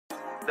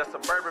The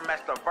Suburban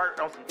Master Vert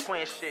on some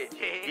twin shit.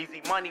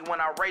 Easy money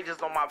when I rages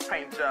on my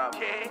paint job.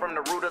 From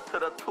the rooter to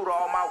the tutor,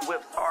 all my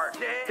whips hard.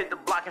 Hit the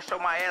block and show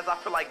my ass, I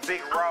feel like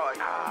Big Rod.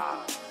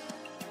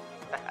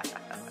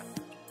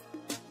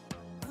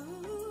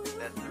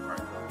 That's the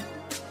first one.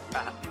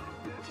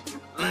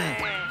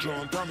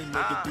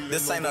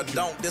 This ain't a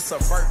don't, this a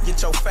vert,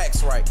 get your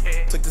facts right.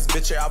 Took this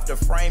bitch off the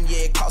frame, yeah,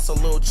 it costs a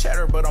little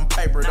cheddar, but I'm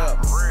papered up.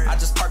 I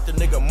just parked a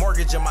nigga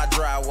mortgage in my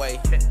driveway.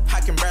 I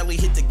can barely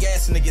hit the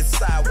gas and it gets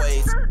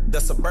sideways. The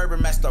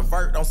Suburban Master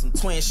Vert on some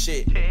twin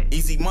shit.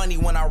 Easy money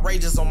when I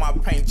rages on my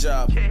paint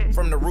job.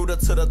 From the rooter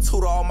to the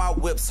tutor, all my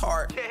whips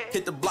hard.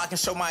 Hit the block and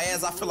show my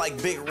ass, I feel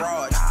like Big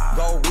Rod.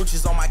 Gold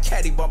Ruchis on my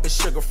caddy bump is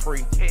sugar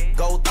free.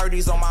 Gold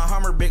 30s on my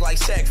Hummer, big like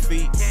Shaq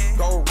feet.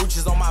 Gold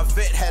Ruchis on my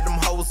vet, had them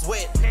hoes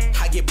wet.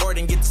 I get bored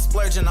and get the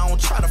splurge and I don't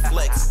try to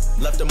flex.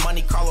 Left the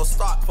money Carlos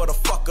stock for the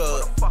fuck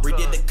up.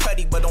 Redid the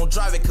cutty but don't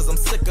drive it cause I'm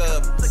sick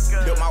of.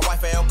 Built my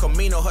wife at El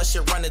Camino, her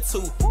shit running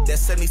too. That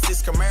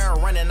 76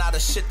 Camaro running out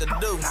of shit to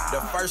do.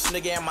 The first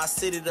nigga in my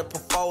city to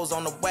propose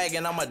on the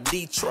wagon, I'm a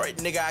Detroit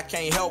nigga, I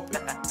can't help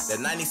it. That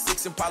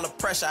 96 Impala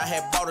pressure, I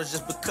had bought it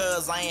just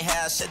because I ain't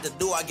had shit to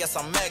do, I guess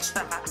I'm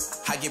extra.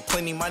 I get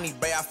plenty money,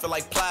 babe, I feel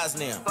like Plies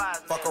now.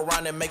 Fuck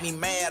around and make me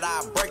mad,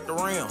 I break the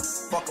rim.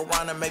 Fuck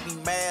around and make me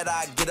mad,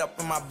 I get up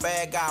in my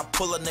bag, I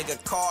pull a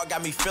nigga car,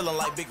 got me feeling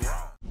like Big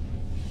Rod.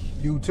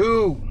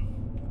 YouTube,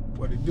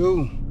 what it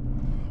do?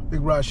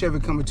 Big Rod Chevy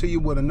coming to you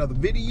with another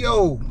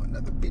video.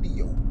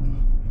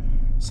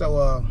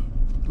 So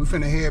we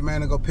finna head,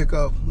 man, and go pick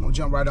up. We're gonna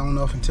jump right on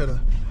off into the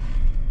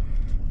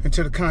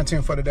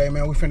content for today,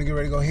 man. We finna get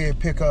ready to go ahead and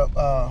pick up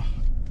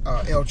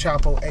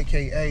Elchapo,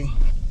 aka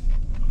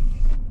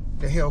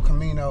the El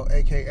Camino,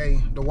 aka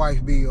the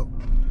wife bill.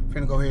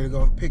 Finna go ahead and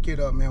go pick it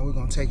up, man. We're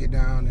gonna take it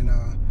down and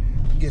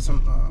get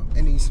some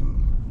it needs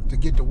some to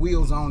get the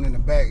wheels on in the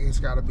back. It's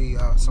got to be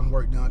some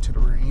work done to the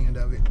rear end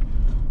of it.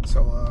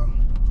 So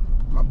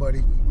my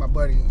buddy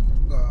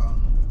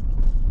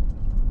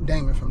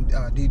Damon from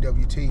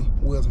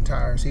DWT Wheels and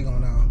Tires, he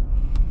gonna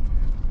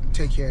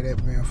take care of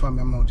that, man, for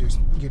me. I'm gonna just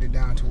get it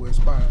down to where it's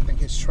spot. I think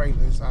his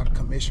trailer is out of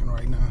commission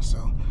right now,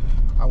 so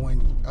I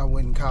went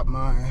and cop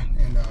mine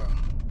and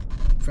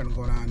finna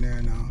go down there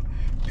and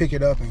pick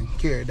it up and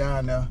carry it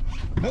down there.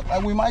 Look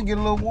like we might get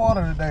a little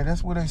water today.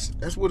 That's what it's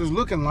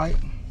looking like.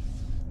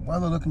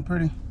 Weather looking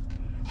pretty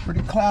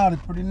cloudy,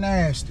 pretty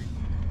nasty.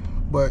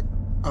 But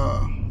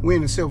we're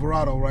in the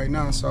Silverado right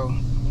now, so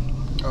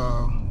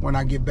when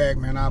I get back,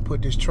 man, I'll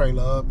put this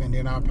trailer up and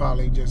then I'll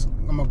probably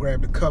I'm gonna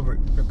grab the covered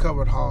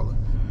hauler,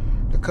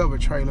 the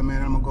covered trailer,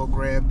 man. I'm gonna go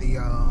grab the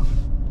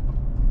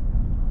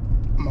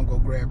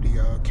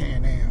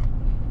Can-Am.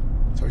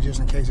 So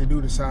just in case they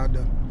do decide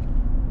to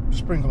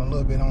sprinkle a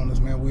little bit on us,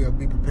 man, we'll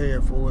be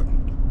prepared for it.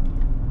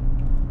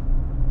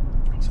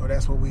 So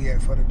that's what we at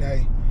for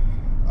today.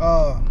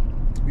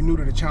 If you're new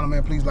to the channel,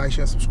 man, please like,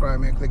 share, subscribe,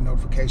 man, click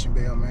notification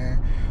bell,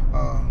 man.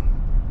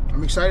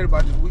 I'm excited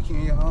about this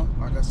weekend, y'all.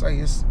 Like I say,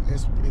 it's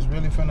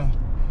really finna.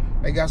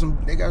 They got a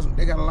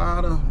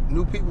lot of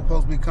new people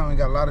supposed to be coming.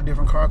 Got a lot of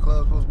different car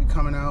clubs supposed to be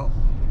coming out.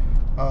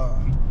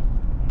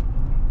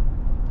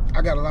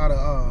 I got a lot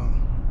of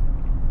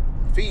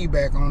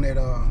feedback on that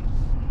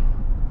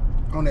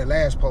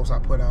last post I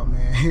put out,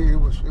 man.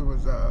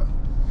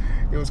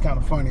 It was kind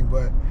of funny,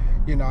 but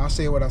you know, I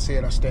said what I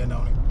said. I stand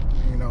on it.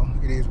 You know,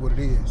 it is what it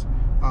is.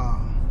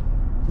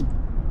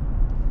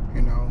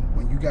 You know,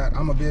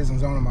 I'm a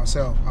business owner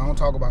myself. I don't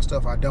talk about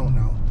stuff I don't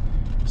know.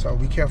 So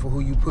be careful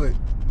who you put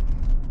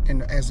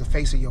as the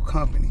face of your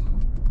company.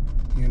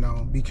 You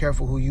know, be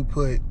careful who you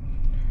put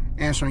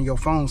answering your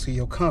phones to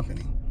your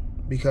company,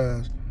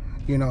 because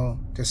you know,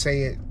 to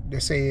say it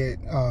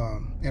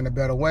in a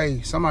better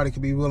way, somebody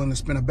could be willing to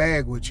spin a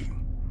bag with you.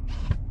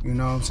 You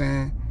know what I'm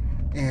saying?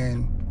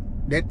 And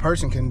that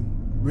person can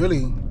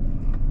really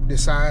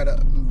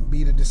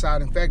be the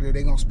deciding factor if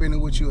they're gonna spend it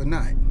with you or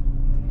not.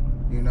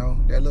 You know,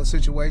 that little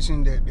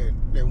situation that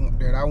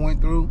I went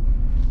through,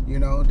 you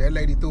know, that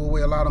lady threw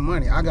away a lot of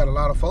money. I got a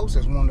lot of folks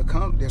that's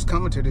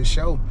coming to this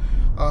show,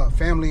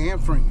 family and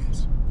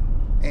friends,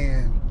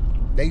 and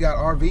they got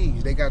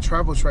RVs, they got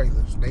travel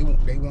trailers. They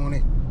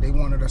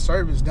wanted a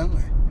service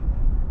done,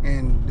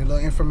 and the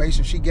little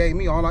information she gave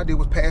me, all I did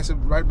was pass it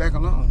right back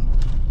along.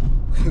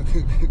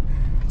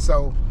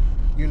 So,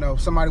 you know,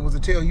 if somebody was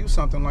to tell you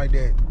something like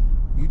that,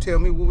 you tell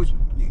me, what would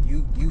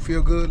you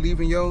feel good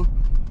leaving your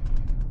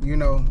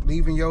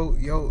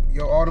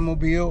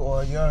automobile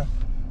or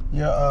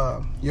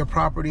your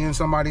property in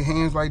somebody's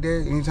hands like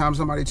that? Anytime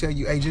somebody tell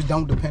you, hey, just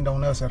don't depend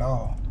on us at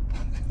all.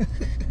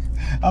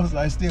 I was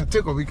like, still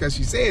tickled because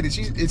she said it.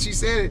 She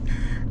said it,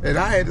 and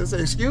I had to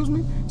say, excuse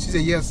me? She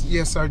said, yes,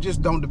 sir,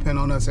 just don't depend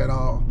on us at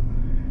all.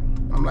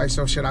 I'm like,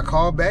 so should I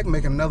call back,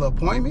 make another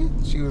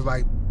appointment? She was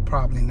like,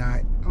 probably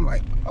not. I'm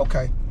like,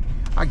 okay,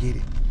 I get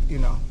it, you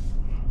know.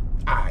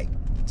 All right,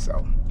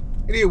 so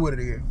it is what it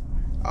is.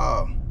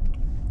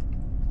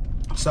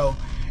 So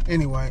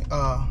anyway,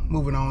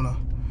 moving on to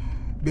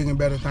big and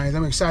better things.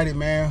 I'm excited,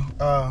 man.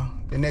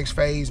 The next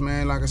phase,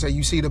 man, like I said,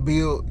 you see the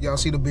build, y'all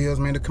see the builds,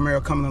 man. The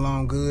Camaro coming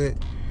along good.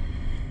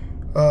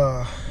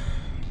 Got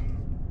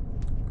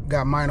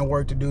minor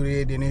work to do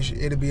there, then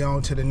it'll be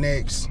on to the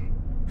next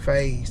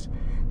phase.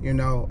 You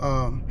know,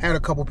 had a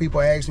couple people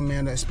ask me,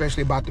 man,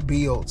 especially about the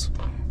builds.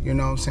 You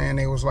know what I'm saying?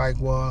 They was like,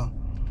 well,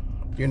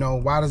 you know,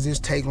 why does this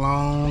take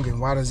long and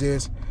why does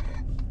this?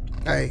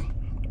 Hey,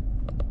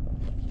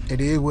 it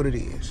is what it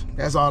is.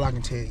 That's all I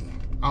can tell you.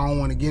 I don't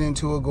want to get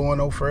into it, going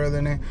no further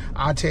than that.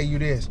 I'll tell you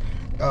this.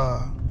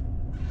 That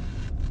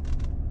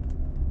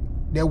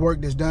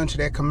work that's done to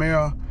that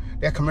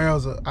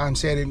Camaro's, I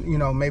said it, you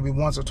know, maybe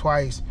once or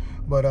twice,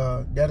 but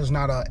that is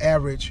not an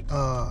average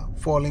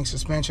 4-link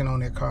suspension on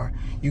that car.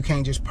 You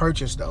can't just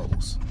purchase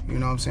those. You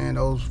know what I'm saying?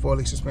 Those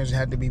 4-link suspensions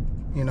had to be,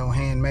 you know,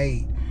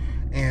 handmade.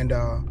 And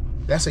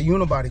that's a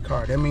unibody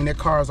car. That means that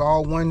car is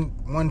all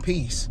one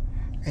piece.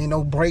 Ain't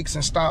no brakes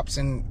and stops,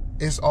 and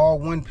it's all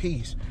one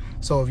piece.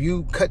 So if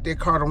you cut that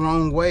car the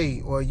wrong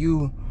way, or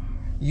you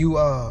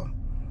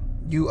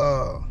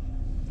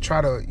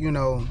try to, you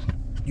know,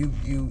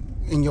 you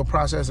in your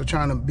process of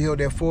trying to build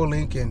that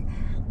 4-link and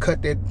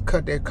cut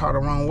that car the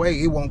wrong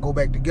way, it won't go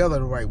back together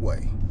the right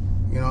way.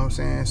 You know what I'm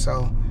saying?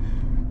 So,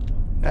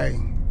 hey,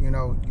 you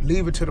know,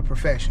 leave it to the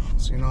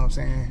professionals. You know what I'm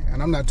saying?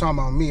 And I'm not talking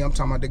about me. I'm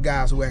talking about the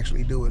guys who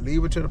actually do it.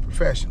 Leave it to the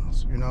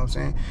professionals. You know what I'm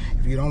saying?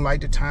 If you don't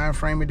like the time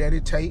frame that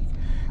it take,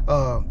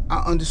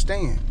 I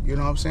understand. You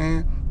know what I'm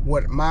saying?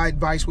 What my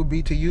advice would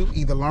be to you: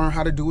 either learn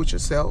how to do it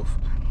yourself,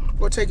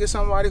 or take it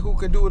somebody who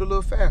can do it a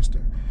little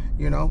faster.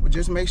 You know, but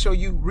just make sure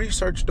you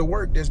research the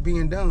work that's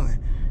being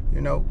done.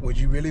 You know, would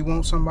you really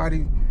want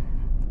somebody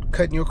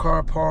cutting your car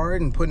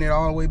apart and putting it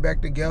all the way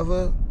back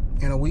together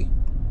in a week?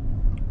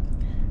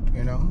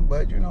 You know,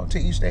 but, you know, to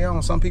each their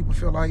own. Some people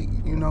feel like,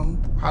 you know,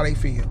 how they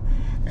feel.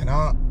 And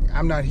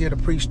I'm not here to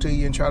preach to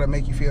you and try to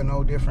make you feel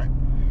no different.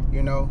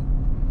 You know,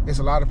 it's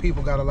a lot of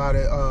people got a lot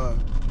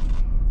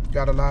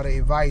of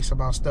advice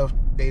about stuff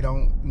they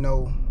don't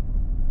know,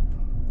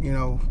 you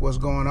know, what's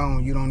going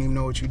on. You don't even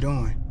know what you're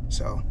doing.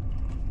 So,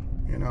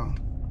 you know,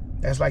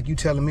 that's like you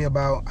telling me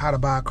about how to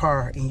buy a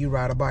car and you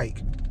ride a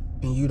bike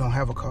and you don't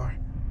have a car.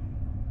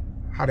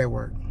 How that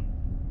work?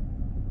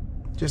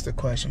 Just a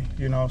question,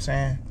 you know what I'm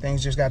saying?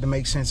 Things just got to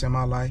make sense in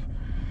my life.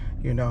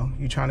 You know,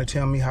 you trying to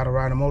tell me how to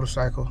ride a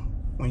motorcycle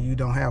when you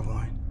don't have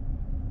one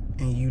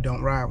and you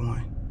don't ride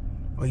one,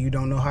 or you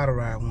don't know how to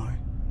ride one,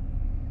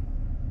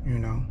 you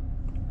know?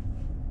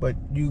 But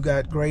you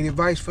got great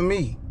advice for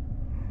me.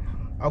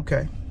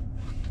 Okay,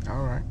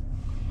 all right.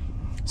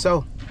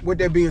 So, with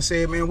that being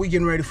said, man, we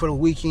getting ready for the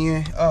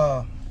weekend.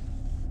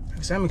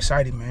 I'm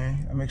excited,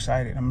 man. I'm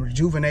excited. I'm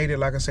rejuvenated.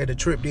 Like I said, the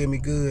trip did me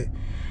good.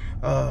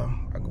 I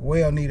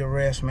well need a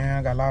rest, man.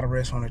 I got a lot of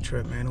rest on the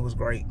trip, man. It was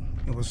great.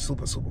 It was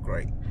super, super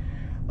great.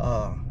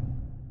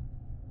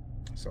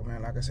 So,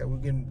 man, like I said, we're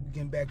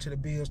getting back to the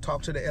bills.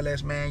 Talked to the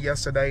LS man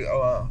yesterday.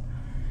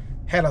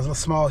 Had a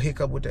small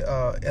hiccup with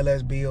the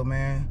LS bill,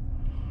 man.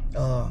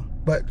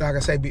 But like I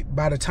said,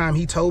 by the time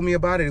he told me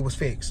about it, it was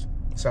fixed.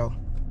 So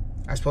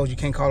I suppose you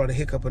can't call it a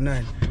hiccup or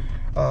nothing.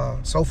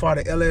 So far,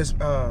 the LS,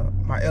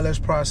 my LS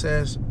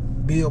process,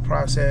 bill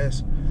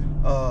process,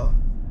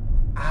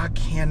 I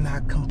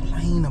cannot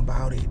complain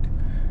about it.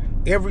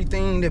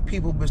 Everything that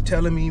people was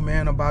telling me,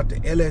 man, about the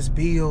LS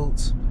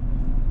builds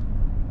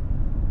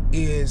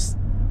is,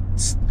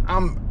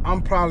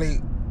 I'm probably,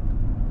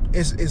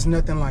 it's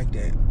nothing like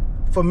that.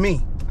 For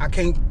me, I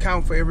can't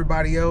count for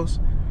everybody else.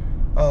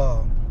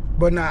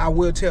 But now I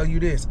will tell you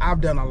this,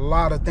 I've done a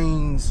lot of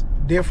things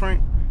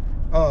different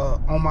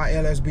on my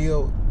LS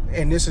build,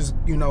 and this is,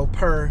 you know,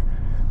 per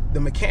the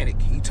mechanic.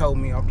 He told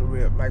me off the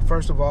rip, like,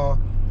 first of all,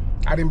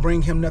 I didn't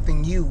bring him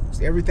nothing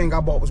used. Everything I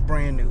bought was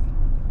brand new.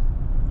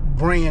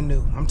 Brand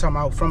new. I'm talking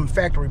about from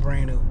factory,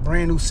 brand new.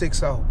 Brand new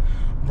 6.0.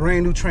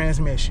 Brand new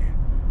transmission.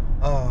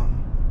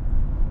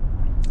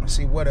 Let's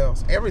see, what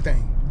else?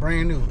 Everything.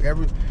 Brand new.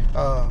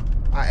 I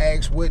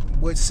asked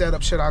what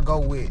setup should I go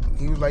with.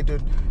 He was like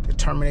the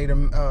Terminator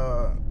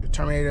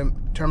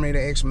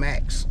X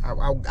Max.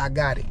 I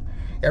got it.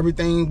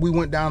 Everything, we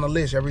went down the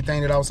list.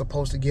 Everything that I was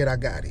supposed to get, I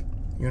got it.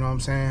 You know what I'm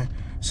saying?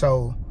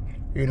 So,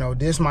 you know,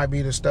 this might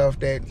be the stuff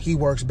that he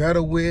works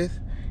better with,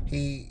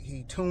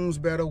 he tunes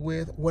better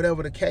with,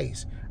 whatever the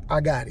case.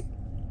 I got it.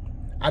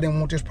 I didn't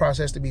want this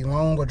process to be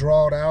long or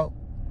drawn out,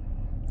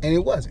 and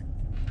it wasn't.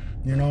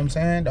 You know what I'm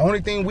saying? The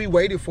only thing we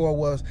waited for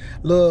was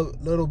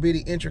little bitty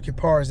intricate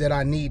parts that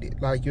I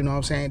needed, like, you know what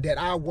I'm saying, that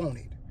I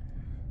wanted.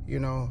 You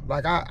know,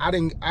 like I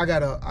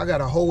got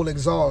a whole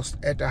exhaust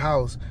at the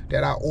house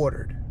that I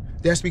ordered.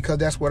 That's because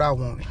that's what I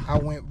wanted. I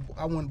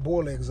want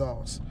boiler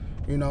exhaust.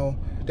 You know,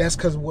 that's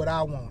because what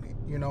I wanted.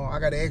 You know, I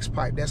got an X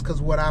pipe. That's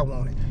because what I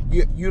wanted.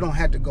 You don't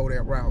have to go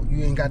that route.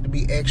 You ain't got to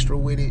be extra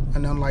with it or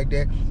nothing like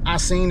that. I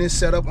seen this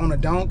set up on a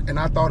donk, and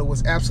I thought it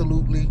was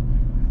absolutely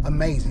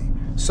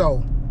amazing.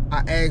 So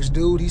I asked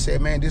dude. He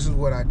said, man, this is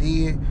what I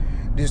did.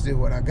 This is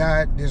what I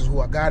got. This is who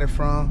I got it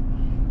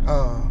from.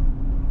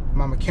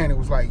 My mechanic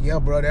was like, yeah,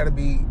 bro, that'll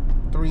be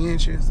 3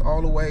 inches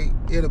all the way.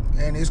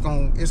 And it's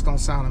gonna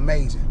sound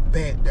amazing.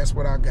 Bet, that's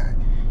what I got.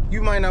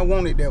 You might not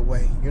want it that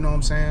way. You know what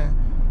I'm saying?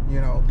 You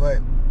know, but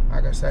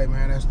like I say,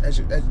 man,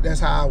 that's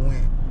how I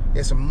went.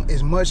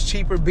 It's much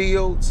cheaper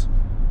builds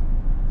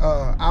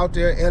out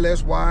there,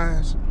 LS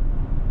wise.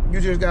 You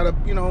just gotta,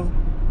 you know,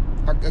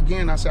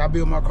 again, I say I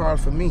build my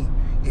cars for me.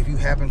 If you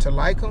happen to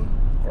like them,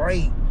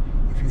 great.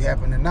 If you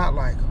happen to not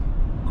like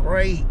them,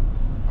 great.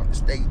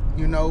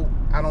 You know,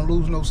 I don't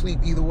lose no sleep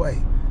either way.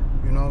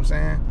 You know what I'm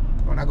saying?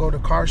 When I go to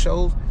car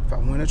shows, if I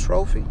win a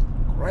trophy,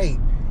 great.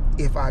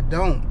 If I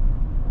don't,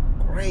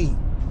 great.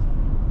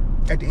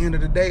 At the end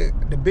of the day,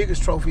 the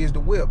biggest trophy is the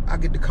whip. I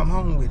get to come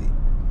home with it.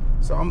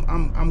 So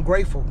I'm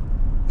grateful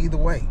either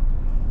way.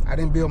 I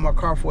didn't build my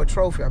car for a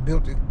trophy. I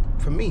built it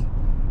for me.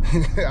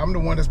 I'm the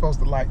one that's supposed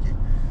to like it.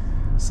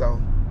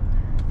 So,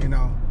 you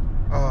know,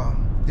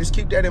 just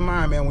keep that in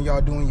mind, man, when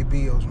y'all doing your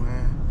builds,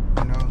 man.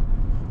 You know,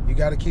 you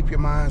got to keep your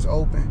minds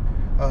open.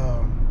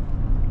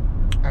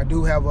 I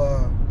do have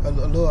a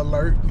little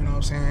alert, you know what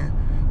I'm saying?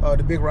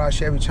 The Big Rod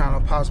Chevy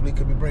channel possibly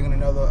could be bringing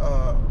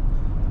another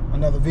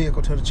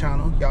vehicle to the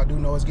channel. Y'all do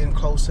know it's getting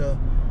close to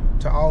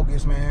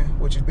August, man,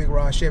 which is Big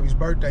Rod Chevy's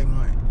birthday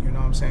month, you know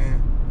what I'm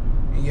saying?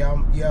 And yeah,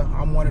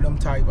 I'm one of them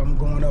type. I'm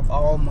going up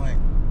all month.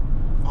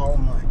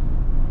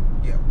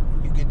 Yeah,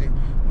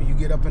 when you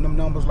get up in them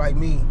numbers like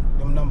me,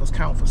 them numbers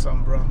count for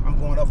something, bro. I'm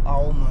going up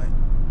all month,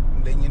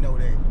 and then you know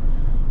that.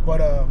 But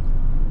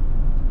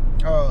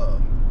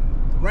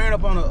ran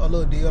up on a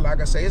little deal. Like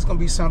I say, it's gonna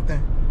be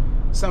something.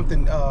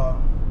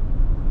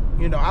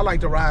 You know, I like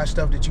to ride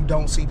stuff that you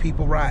don't see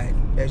people ride.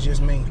 That's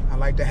just me. I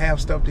like to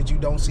have stuff that you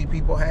don't see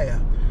people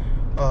have.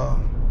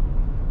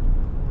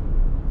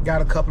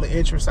 Got a couple of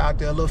interests out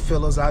there, little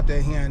fillers out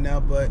there here and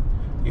there, but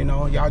you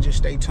know, y'all just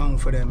stay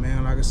tuned for that,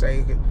 man. Like I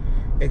say,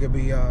 it could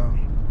be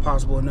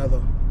possible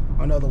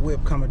another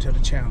whip coming to the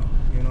channel.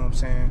 You know what I'm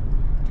saying?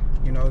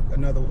 You know,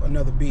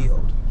 another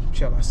build,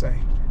 shall I say?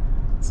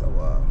 So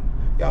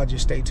y'all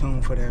just stay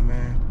tuned for that,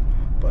 man.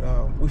 But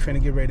we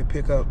finna get ready to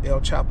pick up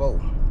Elchapo,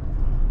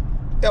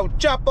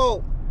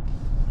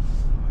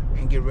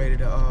 and get ready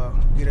to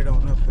get it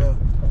on up here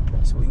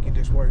so we can get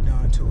this work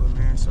done to it,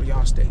 man. So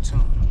y'all stay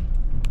tuned.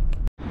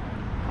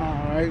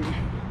 All right,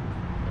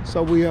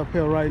 so we up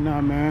here right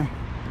now, man.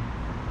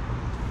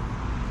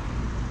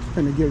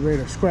 Finna get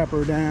ready to scrap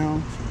her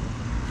down.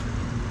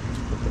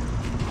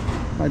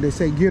 Like they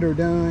say, get her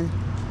done.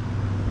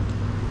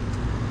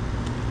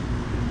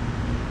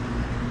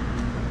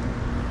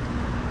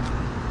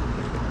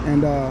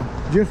 And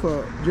just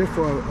for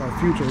a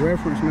future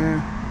reference,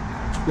 man,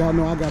 y'all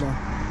know I got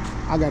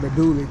a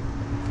dually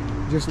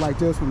just like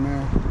this one,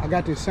 man. I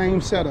got this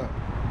same setup.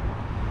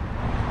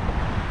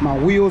 My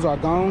wheels are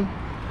gone.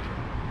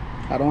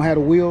 I don't have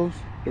the wheels,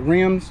 the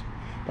rims,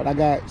 but I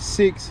got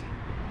six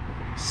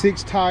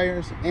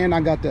tires, and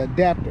I got the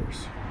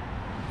adapters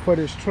for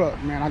this truck,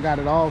 man. I got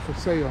it all for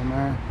sale,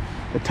 man.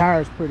 The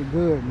tire's pretty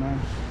good, man.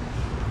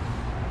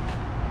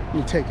 Let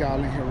me take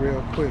y'all in here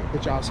real quick,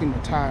 let y'all see my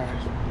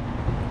tires.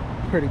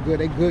 Pretty good.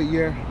 They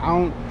Goodyear.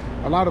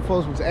 A lot of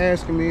folks was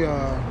asking me,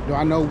 do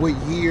I know what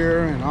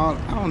year and all.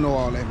 I don't know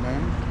all that,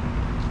 man.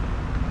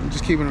 I'm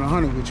just keeping it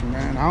 100 with you,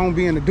 man. I don't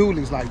be in the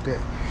dualies like that.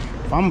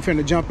 If I'm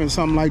finna jump in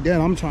something like that,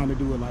 I'm trying to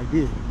do it like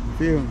this. You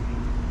feel me?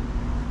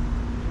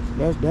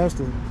 That's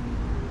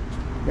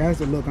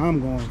the look I'm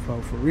going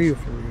for real.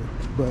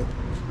 But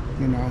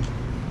you know,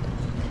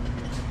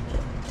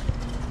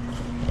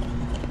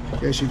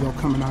 there she go,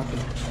 coming on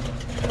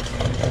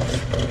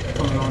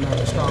out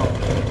the stall.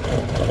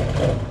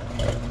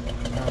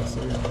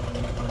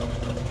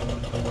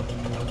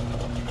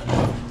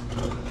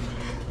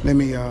 Let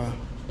me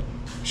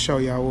show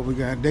y'all what we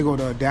got. They go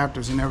to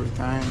adapters and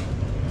everything.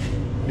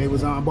 They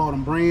was on, I bought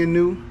them brand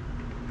new. You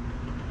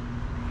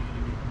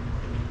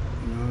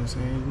know what I'm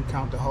saying? You can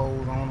count the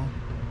holes on them.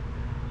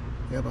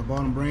 Yep, I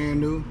bought them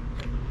brand new.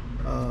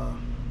 I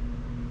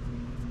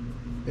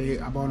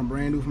bought them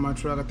brand new for my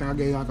truck. I think I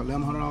gave like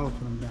 $1,100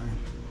 for them down.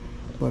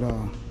 But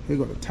here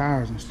go the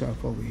tires and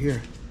stuff over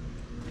here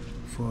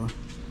for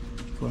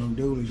them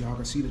dualies. Y'all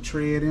can see the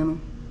tread in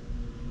them.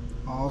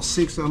 All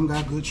 6 of them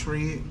got good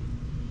tread.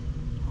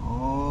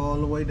 All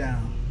the way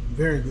down.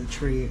 Very good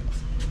tread.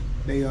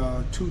 They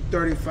are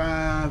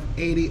 235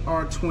 80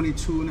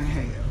 R22 and a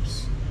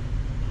halves.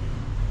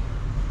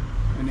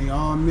 And they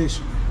all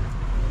Michelin.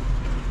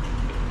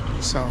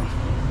 So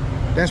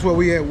that's where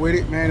we at with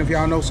it, man. If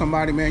y'all know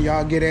somebody, man,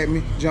 y'all get at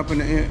me. Jump in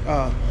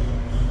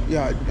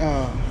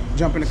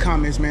the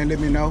comments, man. Let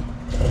me know.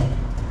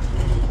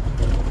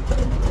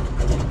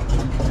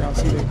 Y'all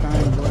see that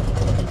thing, boy?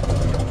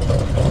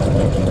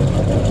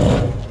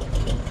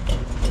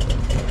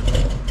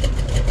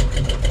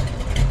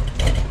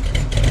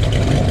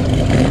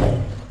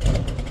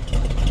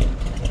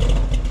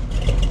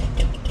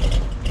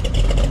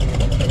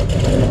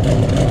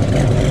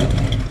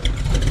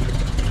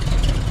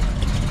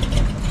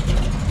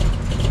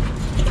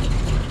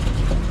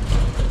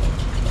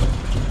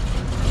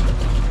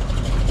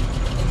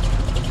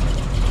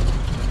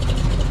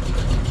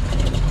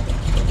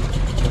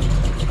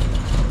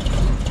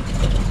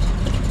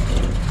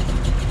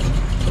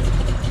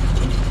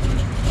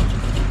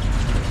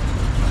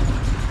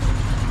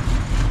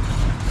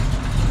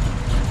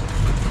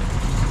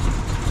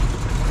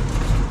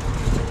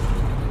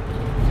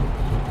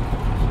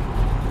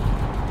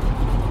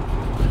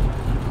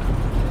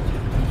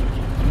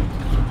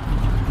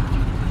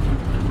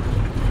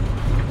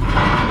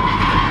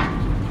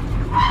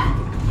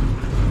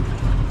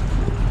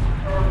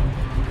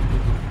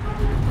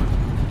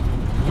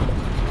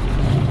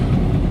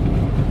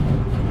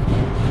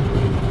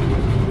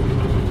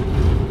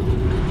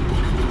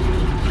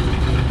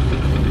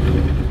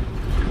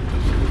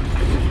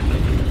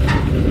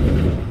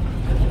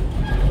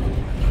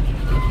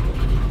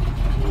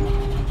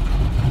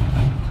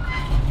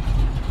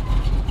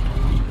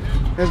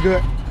 That's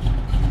good.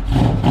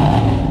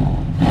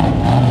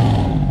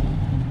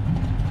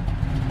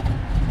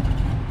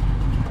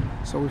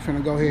 So we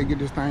finna go ahead and get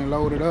this thing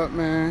loaded up,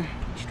 man.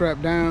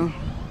 Strapped down.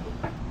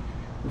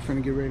 We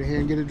finna get ready to head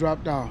and get it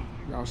dropped off.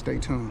 Y'all stay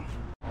tuned.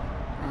 All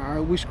right,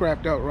 we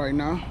scrapped up right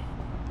now.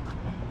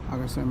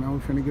 Like I said, man, we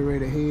finna get ready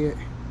to head.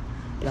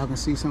 Y'all can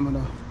see some of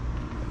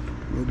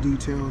the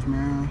details,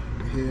 man.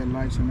 The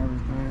headlights and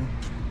everything.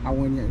 I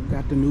went and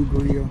got the new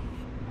grill.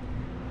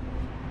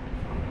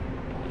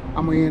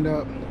 I'm gonna end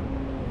up,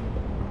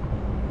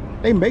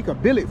 they make a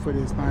billet for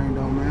this thing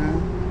though,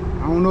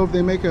 man. I don't know if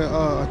they make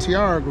a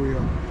Tiara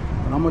grill,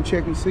 but I'm gonna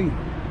check and see.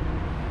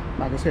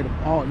 Like I said,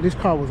 this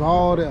car was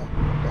all there.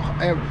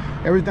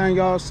 Everything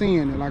y'all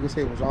seeing, like I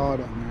said, was all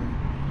there, man.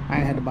 I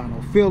ain't had to buy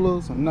no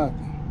fillers or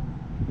nothing.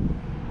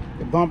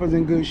 The bumpers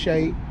in good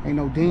shape. Ain't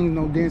no dings,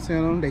 no dents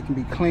in them. They can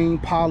be clean,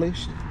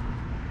 polished.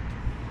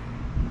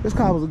 This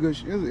car was a good,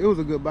 it was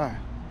a good buy.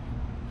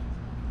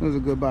 It was a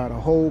good buy. The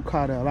whole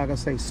car there, like I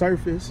say,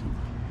 surface.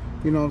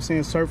 You know what I'm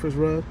saying? Surface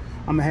rust.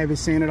 I'm gonna have it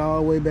sanded all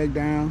the way back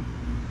down.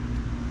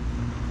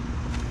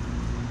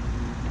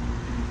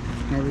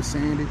 Have it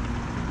sanded.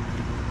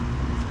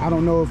 I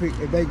don't know if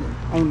they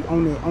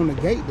on the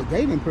gate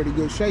in pretty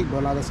good shape,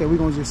 but like I said, we're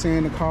gonna just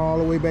sand the car all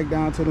the way back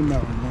down to the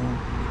metal, man.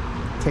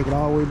 Take it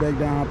all the way back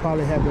down. I'll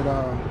probably have it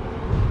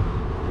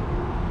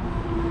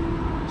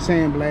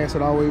sandblast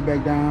it all the way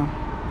back down.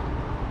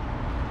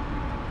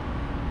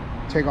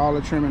 Take all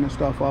the trimming and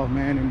stuff off,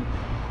 man, and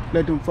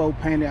let them folk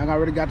paint it. I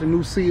already got the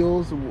new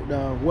seals,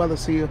 the weather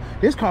seal.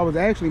 This car was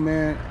actually,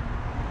 man,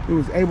 it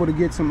was able to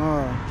get some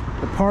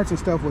the parts and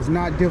stuff was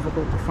not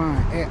difficult to find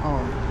at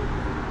all.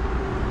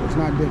 It's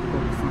not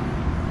difficult to find.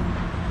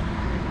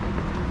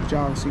 But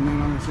y'all see,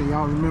 man, I'm gonna say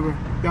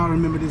y'all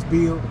remember this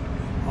build.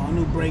 All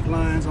new brake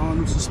lines, all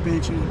new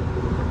suspension.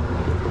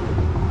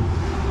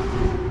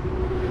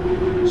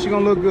 She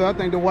gonna look good. I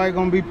think the white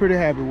gonna be pretty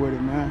happy with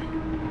it, man.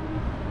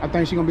 I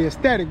think she gonna be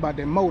ecstatic about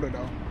that motor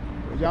though.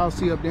 Y'all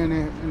see up there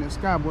in the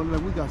sky, boy,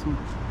 like we got some.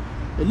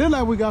 It look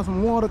like we got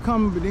some water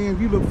coming, but then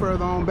if you look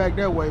further on back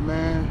that way,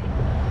 man,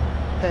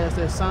 past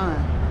that sign,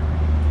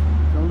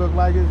 don't look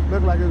like it's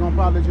gonna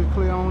probably just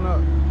clear on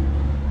up.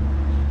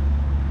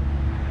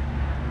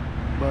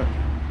 But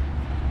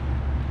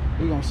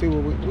we gonna see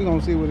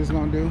what it's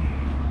gonna do.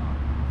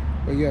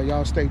 But yeah,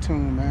 y'all stay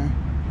tuned, man.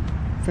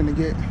 Finna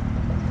get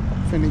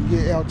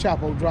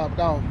Elchapo dropped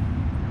off.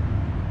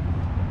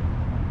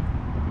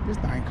 This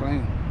thing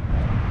clean.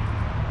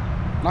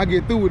 When I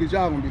get through with it,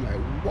 y'all gonna be like,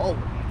 whoa.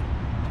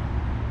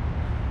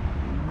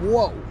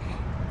 Whoa.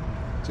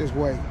 Just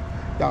wait.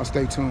 Y'all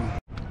stay tuned.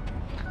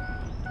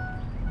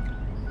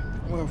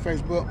 Well,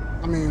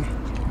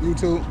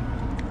 YouTube,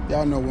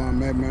 y'all know where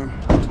I'm at, man.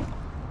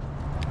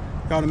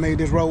 Y'all done made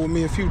this road with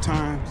me a few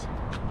times.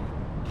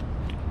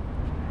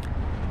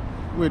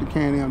 We're at the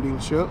Can-Am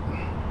dealership.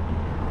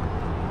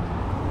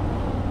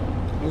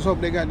 Let's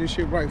hope they got this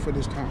shit right for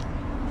this time.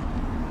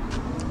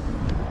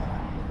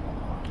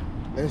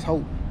 Let's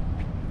hope.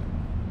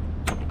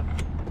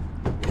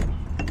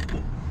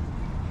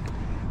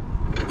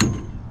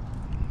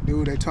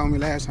 Dude, they told me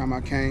last time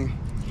I came,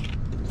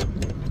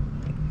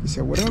 he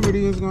said, whatever it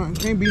is, it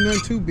can't be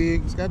nothing too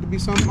big. It's got to be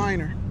something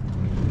minor.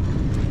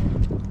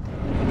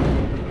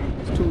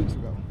 It's 2 weeks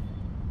ago.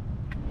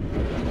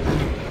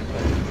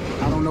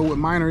 I don't know what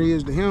minor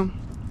is to him,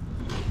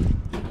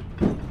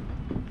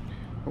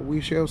 but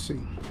we shall see.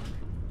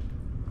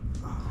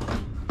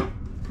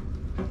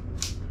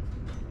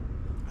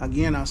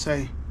 Again, I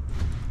say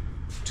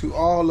to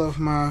all of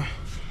my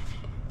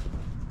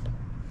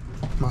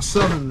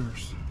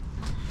Southerners,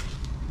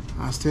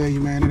 I tell you,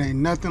 man, it ain't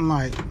nothing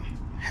like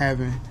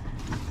having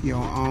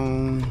your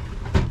own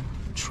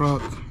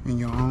truck and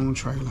your own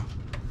trailer.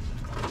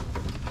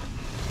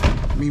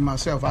 Me,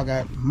 myself, I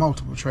got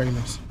multiple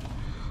trailers,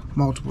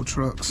 multiple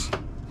trucks.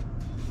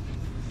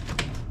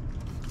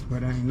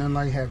 But it ain't nothing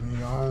like having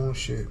your own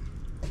shit.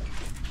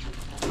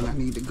 When I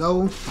need to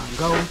go, I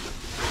go.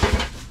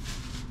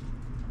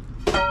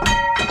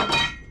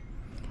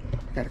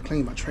 I gotta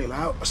clean my trailer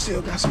out. I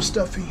still got some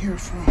stuff in here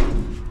from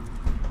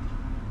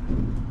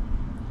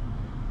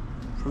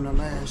the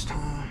last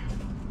time.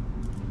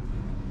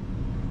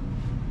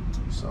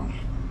 So,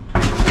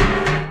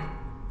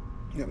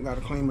 yep, gotta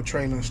clean my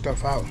trailer and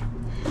stuff out.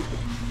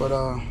 But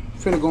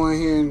finna go in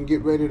here and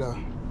get ready to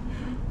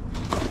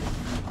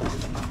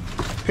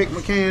pick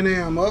my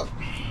Can-Am up,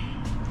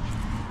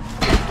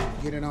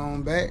 get it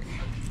on back.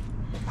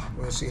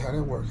 We'll see how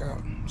that work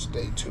out.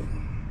 Stay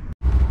tuned.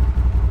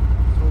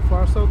 So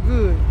far, so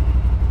good.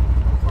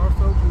 So far,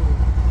 so good.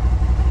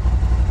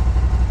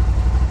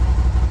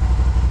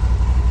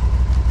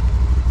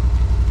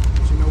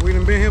 But you know, we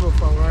done been here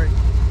before, right?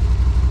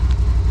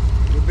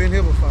 We've been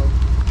here before.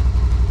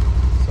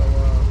 So,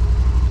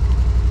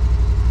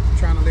 I'm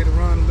trying to let it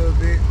run a little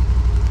bit.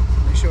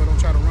 Make sure I don't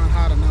try to run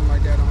hot or nothing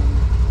like that on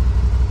me.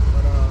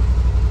 But,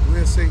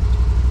 we'll see.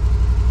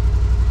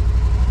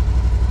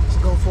 Let's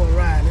go for a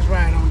ride. Let's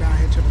ride on down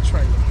here to the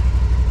trailer.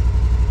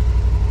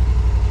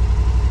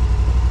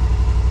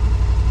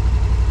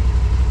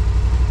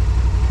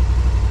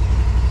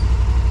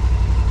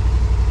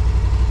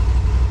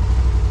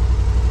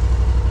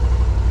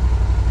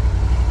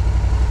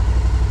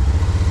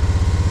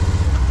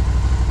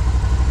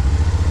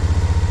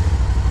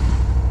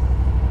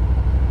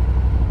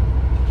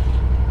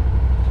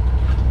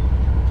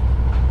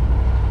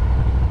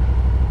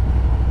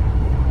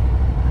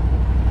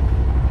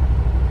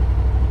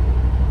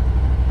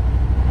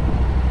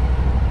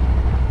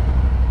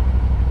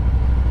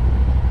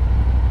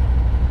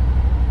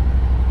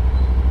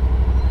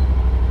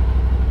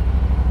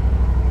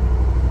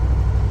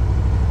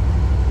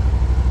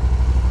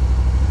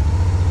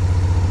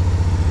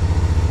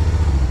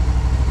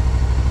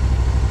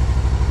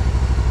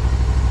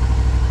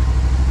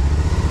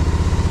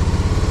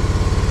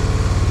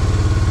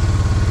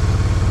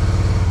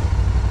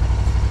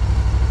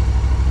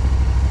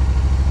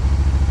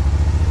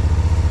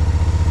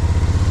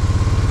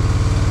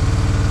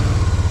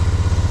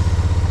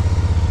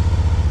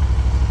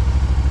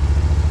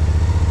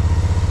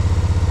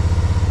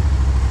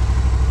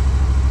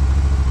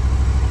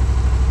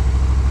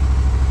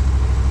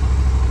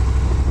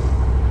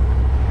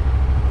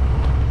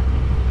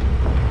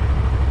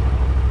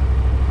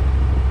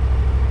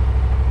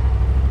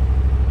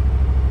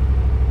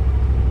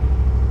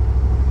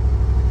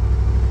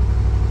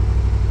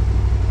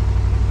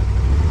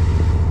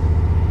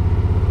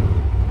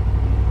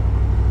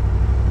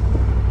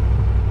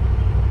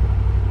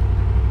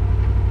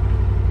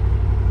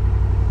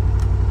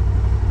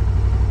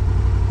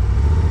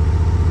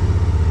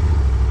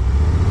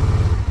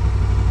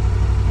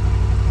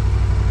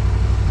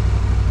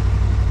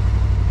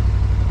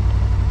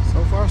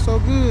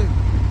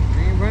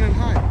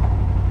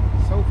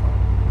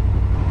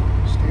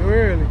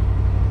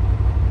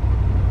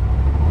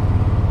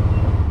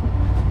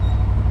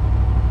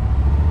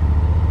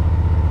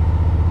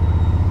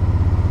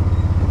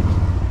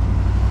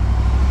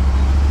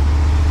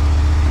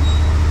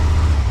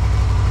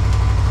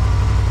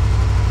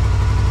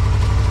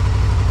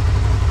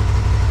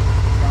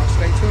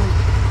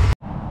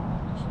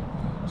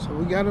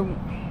 we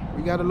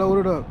gotta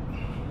load it up.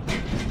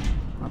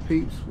 My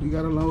peeps, we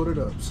gotta load it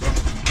up. So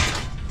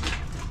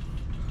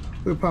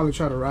we'll probably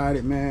try to ride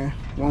it, man.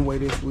 One way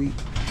this week,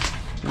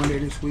 one day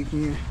this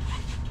weekend.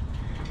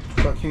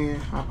 If I can,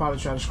 I'll probably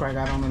try to strike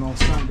out on it on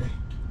Sunday.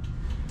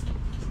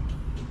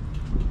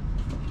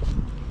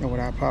 That's what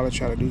I'll probably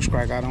try to do,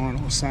 strike out on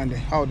it on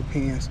Sunday. All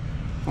depends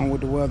on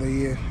what the weather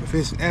is. If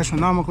it's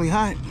astronomically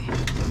hot,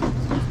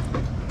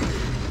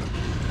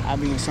 I'll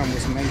be in something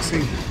with some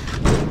AC.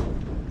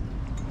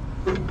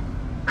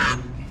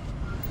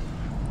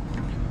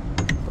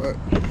 But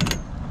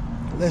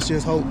let's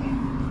just hope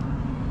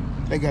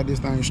they got this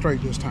thing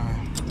straight this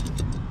time.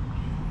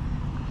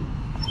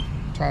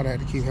 Tired of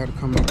having to keep having to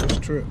come up this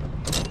trip.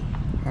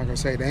 Like I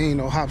say, there ain't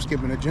no hop,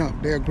 skipping, or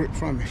jump. They'll grip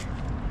from me.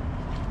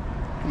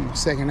 On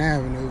 2nd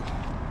Avenue,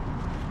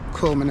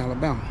 Coleman,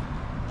 Alabama.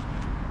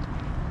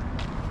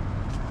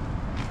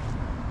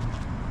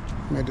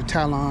 I'm at the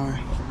Talon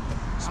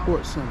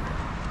Sports Center.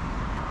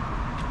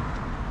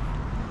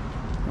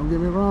 Don't get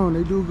me wrong,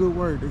 they do good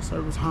work. They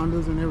service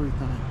Hondas and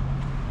everything.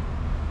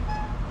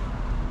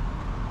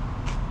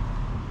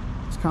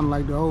 It's kind of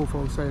like the old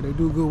folks say, they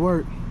do good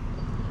work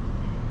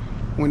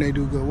when they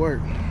do good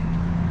work.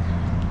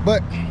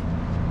 But,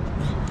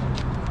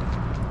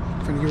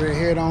 finna get ready to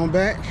head on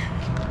back.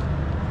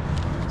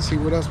 See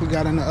what else we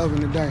got in the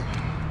oven today.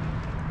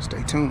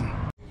 Stay tuned.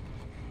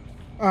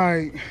 All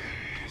right,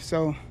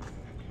 so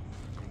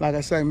like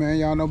I say, man,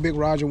 y'all know Big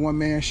Roger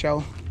one-man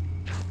show.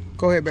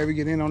 Go ahead, baby,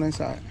 get in on the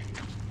inside.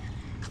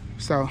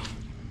 So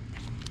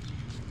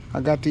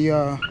I got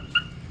the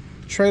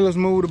trailers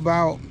moved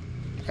about.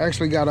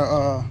 Actually got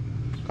a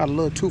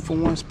little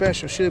 2-for-1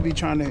 special. Should be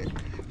trying to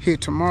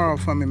hit tomorrow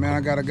for me, man.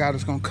 I got a guy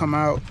that's gonna come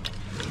out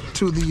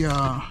to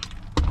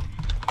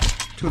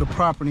the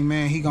property,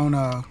 man. He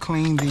gonna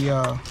clean the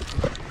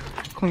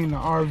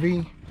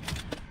RV,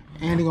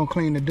 and he gonna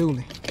clean the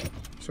dually.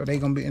 So they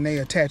gonna be, and they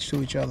attached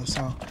to each other.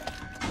 So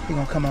he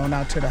gonna come on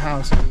out to the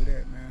house and do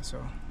that, man.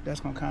 So that's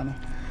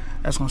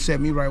gonna set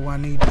me right where I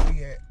need to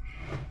be at.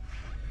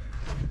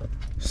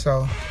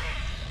 So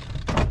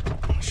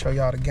show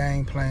y'all the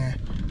game plan.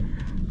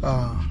 Hold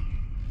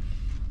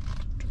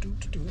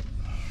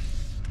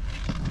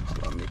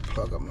on, let me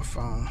plug up my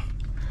phone.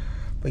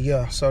 But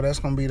yeah, so that's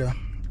gonna be the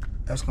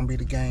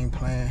game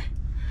plan.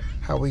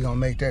 How we gonna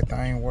make that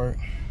thing work?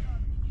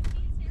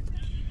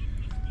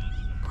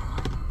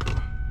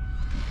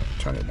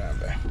 Turn it down,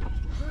 babe.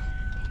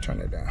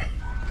 Turn it down.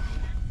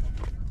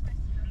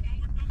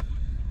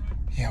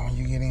 Yeah, when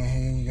you get in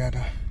here, you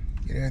gotta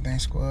get everything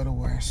squared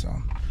away.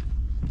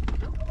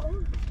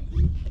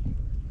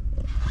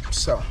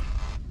 So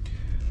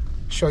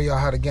show y'all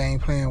how the game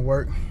plan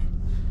work.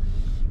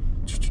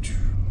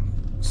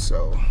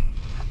 So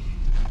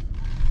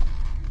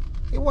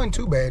it wasn't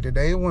too bad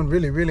today. It wasn't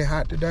really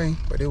hot today,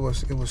 but it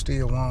was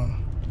still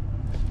warm,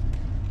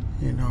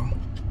 you know.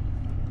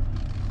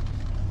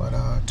 But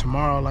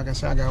tomorrow, like I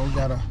said, we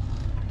gotta,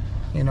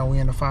 you know, we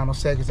in the final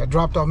seconds. I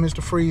dropped off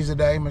Mr. Freeze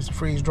today. Mr.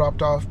 Freeze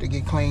dropped off to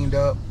get cleaned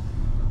up.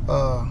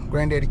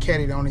 Granddaddy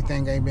Caddy, the only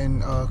thing ain't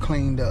been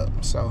cleaned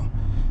up. So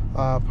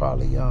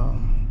probably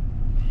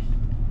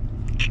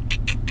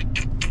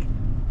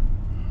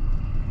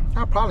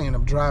I'll probably end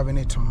up driving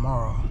it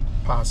tomorrow,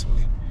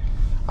 possibly.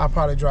 I'll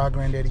probably drive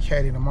Granddaddy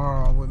Caddy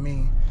tomorrow with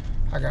me.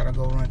 I gotta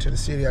go run to the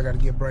city. I gotta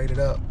get braided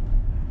up,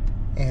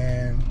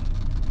 and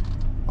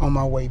on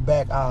my way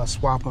back, I'll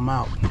swap them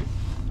out.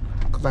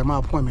 Cause like my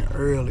appointment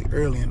early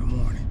in the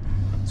morning,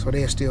 so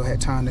they still had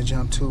time to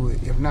jump to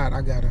it. If not,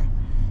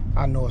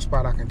 I know a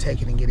spot I can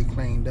take it and get it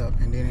cleaned up,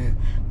 and then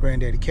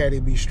Granddaddy Caddy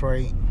be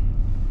straight,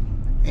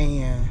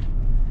 and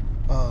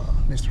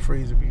Mr.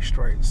 Freeze will be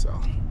straight.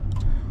 So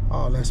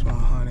all that's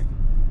 100.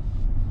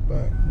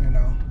 But you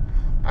know,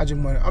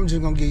 I'm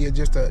just gonna give you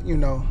just a, you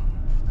know,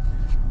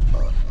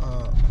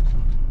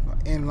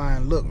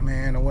 inline look,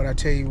 man, of what I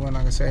tell you. When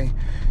like I say,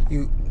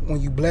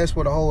 when you blessed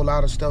with a whole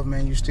lot of stuff,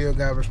 man, you still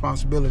got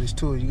responsibilities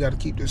to it. You got to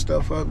keep this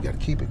stuff up. You got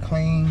to keep it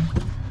clean.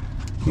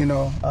 You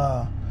know,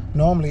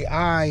 normally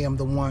I am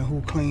the one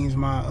who cleans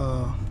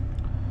my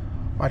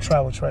my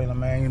travel trailer,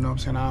 man. You know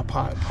what I'm saying? I'll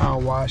power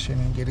wash it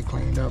and get it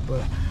cleaned up.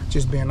 But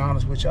just being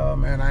honest with y'all,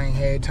 man, I ain't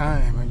had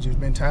time. I just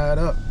been tied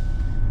up.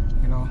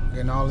 You know,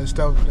 getting all this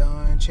stuff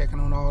done, checking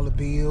on all the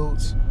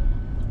builds,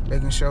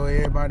 making sure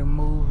everybody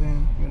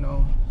moving. You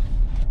know,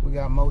 we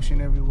got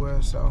motion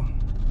everywhere. So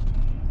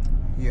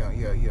yeah.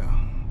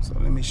 So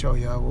let me show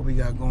y'all what we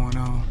got going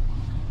on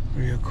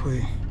real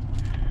quick.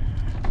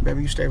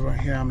 Baby, you stay right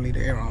here. I'm gonna leave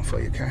the air on for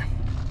you, okay?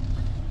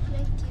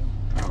 Thank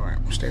you. All right,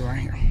 stay right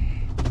here.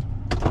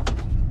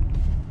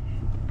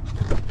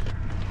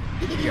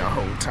 Y'all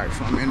hold tight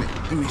for a minute.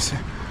 Let me see.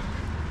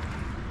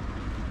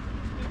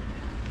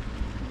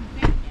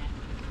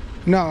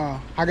 No,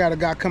 I got a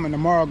guy coming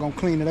tomorrow gonna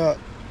clean it up.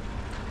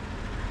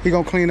 He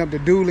gonna clean up the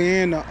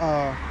dually and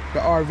the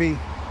RV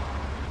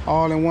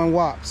all in one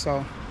whop.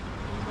 So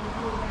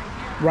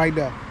right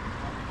there.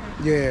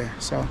 Yeah,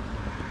 so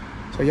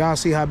y'all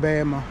see how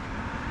bad my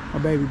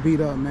baby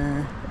beat up,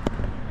 man.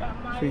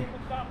 See?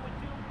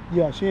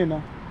 Yeah, she in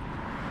there.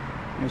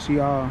 and she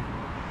all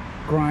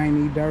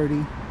grimy,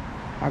 dirty.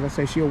 Like I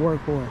say, she a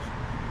workhorse.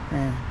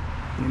 And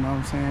you know what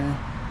I'm saying?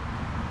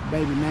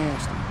 Baby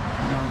nasty. You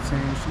know what I'm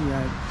saying? She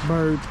got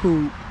bird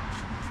poop.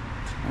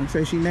 I'm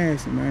saying she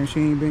nasty, man. She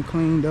ain't been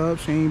cleaned up.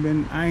 She ain't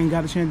been, I ain't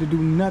got a chance to do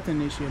nothing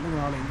this year. Look at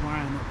all that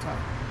grime up top.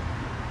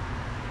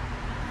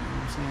 You know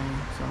what I'm saying?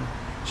 So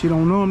she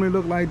don't normally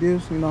look like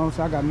this, you know.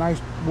 So I got nice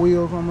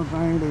wheels on the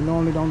thing. They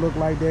normally don't look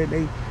like that.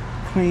 They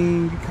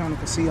clean. You kind of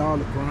can see all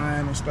the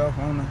grime and stuff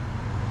on her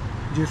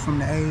just from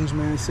the age,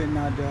 man, sitting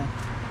out there.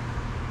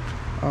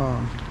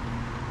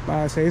 But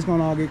I say it's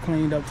gonna all get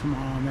cleaned up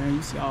tomorrow, man.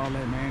 You see all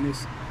that, man.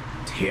 It's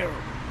terrible,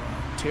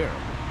 bro.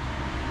 Terrible.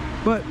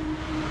 But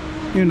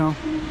you know,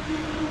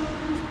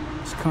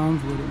 this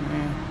comes with it,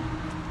 man.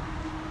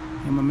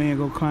 And my man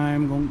go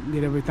climb, gonna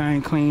get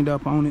everything cleaned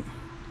up on it.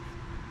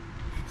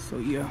 So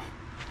yeah,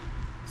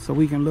 so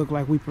we can look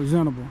like we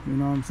presentable. You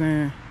know what I'm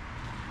saying?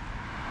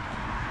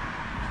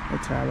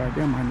 That tire right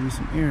there might need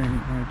some air in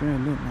it right there.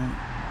 Look, man.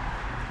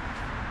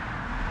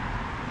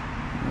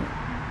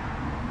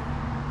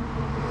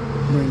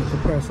 Bring the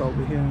compressor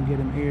over here and get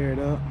him aired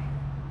up.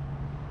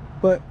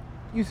 But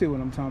you see what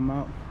I'm talking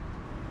about.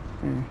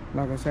 And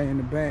like I say, in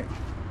the back,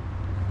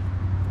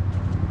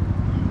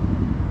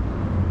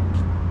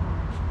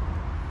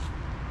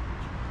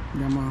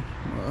 got my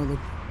other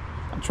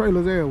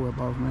trailers everywhere,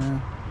 boss,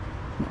 man.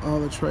 My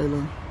other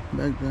trailer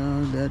back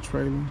there, that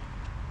trailer,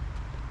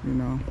 you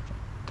know.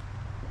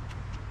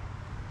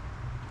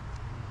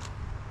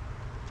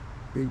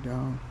 Big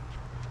dog.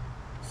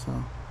 So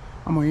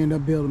I'm gonna end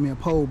up building me a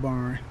pole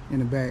barn in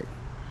the back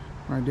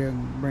right there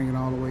and bring it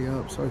all the way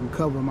up so I can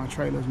cover my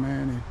trailers,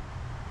 man, and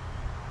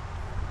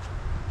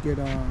get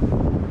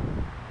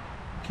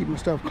keep my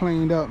stuff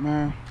cleaned up,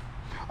 man.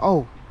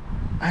 Oh,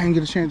 I didn't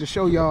get a chance to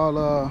show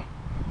y'all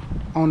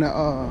on the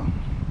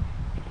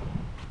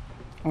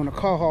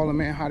car hauler,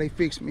 man, how they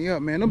fixed me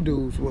up, man. Them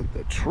dudes was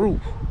the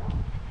truth.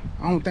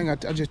 I don't think I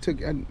just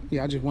took,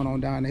 I just went on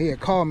down there. He had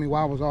called me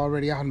while I was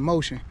already out in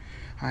motion.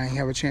 I ain't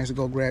have a chance to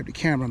go grab the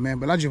camera, man,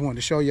 but I just wanted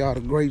to show y'all the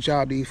great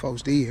job these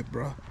folks did,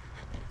 bro.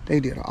 They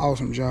did an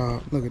awesome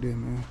job. Look at this,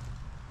 man.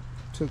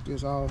 Took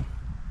this off.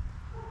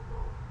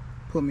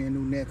 Put me a new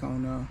neck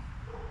on there.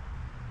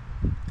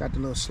 Got the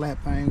little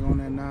slap thing on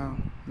there now.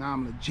 Now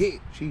I'm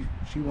legit. She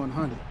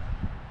 100.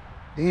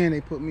 Then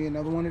they put me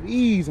another one of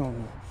these on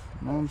there.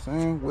 You know what I'm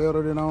saying?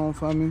 Welded it on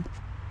for me.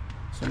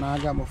 So now I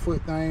got my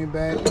foot thing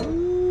back.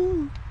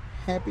 Ooh,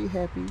 happy.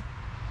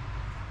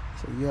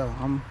 So yeah,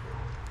 I'm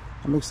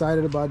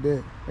excited about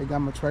that. They got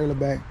my trailer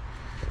back.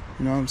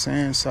 You know what I'm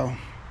saying? So,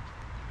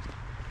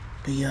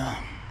 but yeah,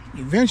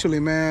 eventually,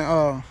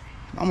 man,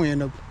 I'm gonna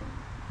end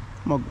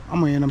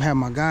up having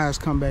my guys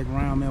come back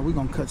around, man. We're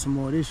gonna cut some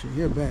more of this shit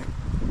here back.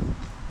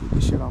 Get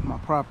this shit off my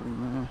property,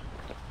 man.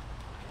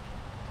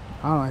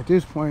 At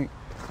this point,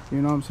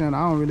 you know what I'm saying?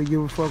 I don't really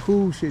give a fuck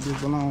who shit this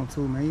belongs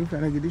to, man. You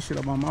gotta get this shit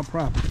up on my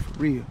property, for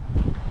real.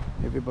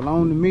 If it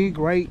belong to me,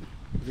 great.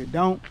 If it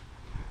don't,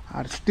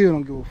 I still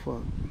don't give a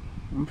fuck.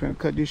 I'm finna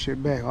cut this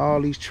shit back. All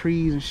these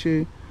trees and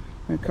shit.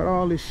 Man, cut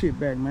all this shit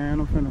back, man.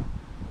 I'm finna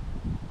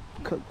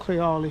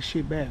clear all this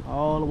shit back,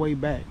 all the way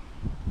back.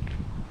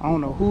 I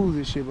don't know who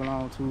this shit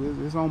belongs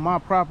to. It's on my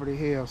property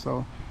here,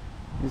 so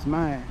it's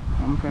mine.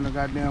 I'm finna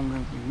goddamn,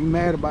 if you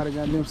mad about it,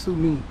 goddamn sue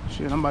me.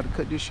 Shit, I'm about to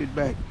cut this shit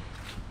back.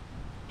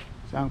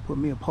 So I can put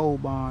me a pole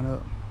barn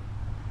up.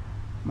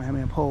 My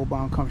man, pole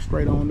barn come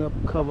straight on up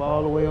and cover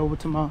all the way over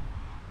to my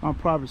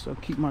property, so I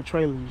keep my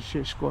trailers and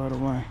shit squared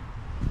away.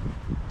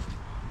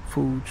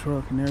 Food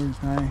truck and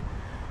everything.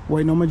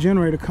 Waiting on my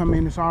generator to come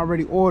in. It's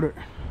already ordered.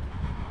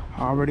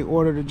 I already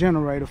ordered a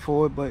generator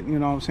for it, but you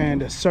know what I'm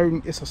saying,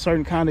 it's a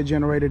certain kind of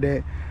generator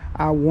that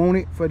I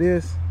wanted for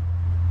this.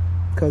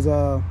 Cause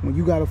when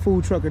you got a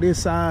food truck of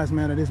this size,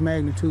 man, of this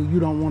magnitude, you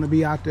don't want to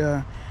be out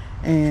there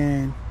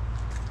and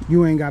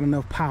you ain't got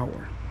enough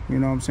power. You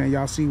know what I'm saying?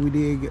 Y'all see we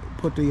did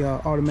put the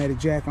automatic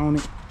jack on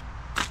it.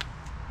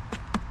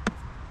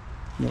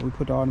 Yeah, we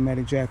put the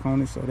automatic jack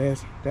on it, so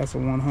that's a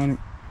 100.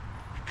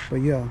 But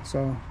yeah,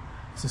 so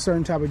it's a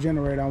certain type of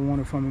generator I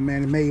wanted from it,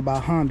 man. It's made by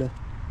Honda.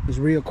 It's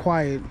real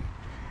quiet.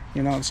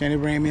 You know what I'm saying? It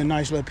ran me a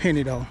nice little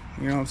penny though.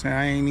 You know what I'm saying?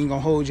 I ain't even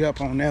gonna hold you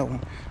up on that one.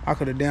 I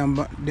could have damn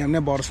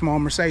near bought a small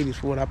Mercedes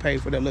for what I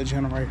paid for that little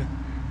generator.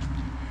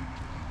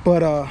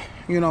 But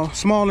you know,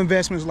 small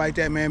investments like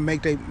that, man,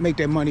 make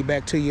that money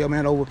back to you,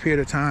 man, over a period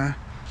of time.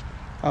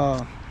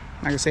 Like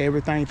I say,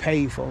 everything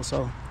paid for,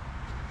 so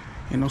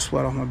ain't no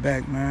sweat on my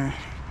back, man.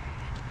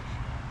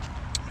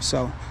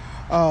 So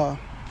on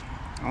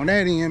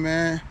that end,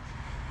 man,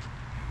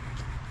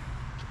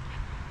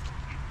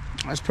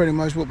 that's pretty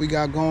much what we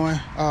got going.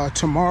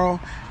 Tomorrow,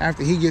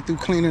 after he get through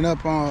cleaning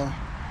up the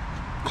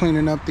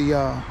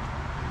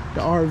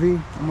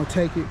RV, I'm gonna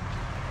take it.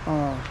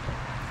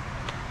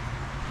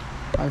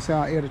 Like I said,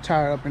 I'll air the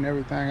tire up and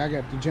everything. I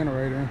got the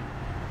generator.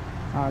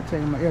 I'll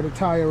take him, air the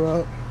tire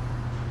up,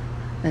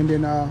 and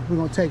then we're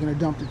gonna take it and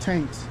dump the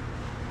tanks.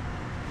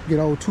 Get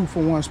old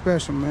 2-for-1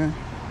 special, man.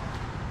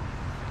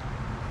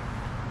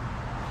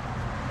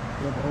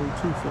 Get the old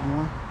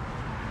 2-for-1.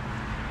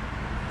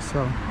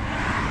 So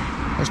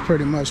that's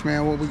pretty much,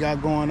 man, what we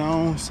got going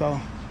on. So,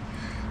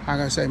 like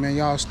I say, man,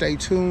 y'all stay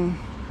tuned.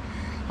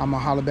 I'm gonna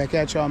holler back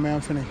at y'all, man.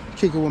 I'm finna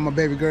kick it with my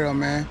baby girl,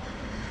 man,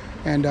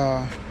 and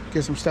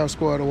get some stuff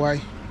squared away.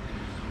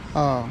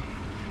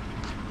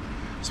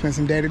 Spend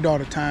some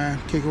daddy-daughter time,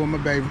 kick it with my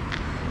baby.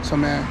 So,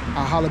 man,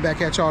 I'll holler back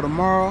at y'all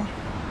tomorrow.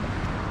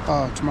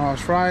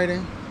 Tomorrow's Friday.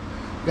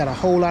 We got a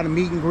whole lot of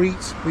meet and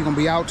greets. We're gonna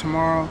be out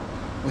tomorrow.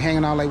 We're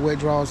hanging out like wet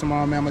draws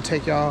tomorrow, man. I'm gonna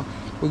take y'all.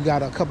 We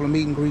got a couple of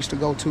meet and greets to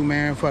go to,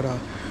 man, for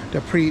the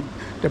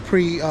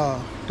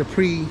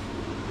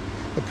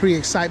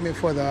pre-excitement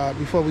for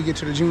before we get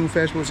to the June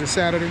Fest, which is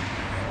Saturday.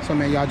 So,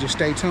 man, y'all just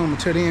stay tuned.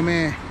 Until then,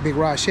 man, Big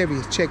Rod Chevy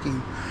is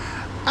checking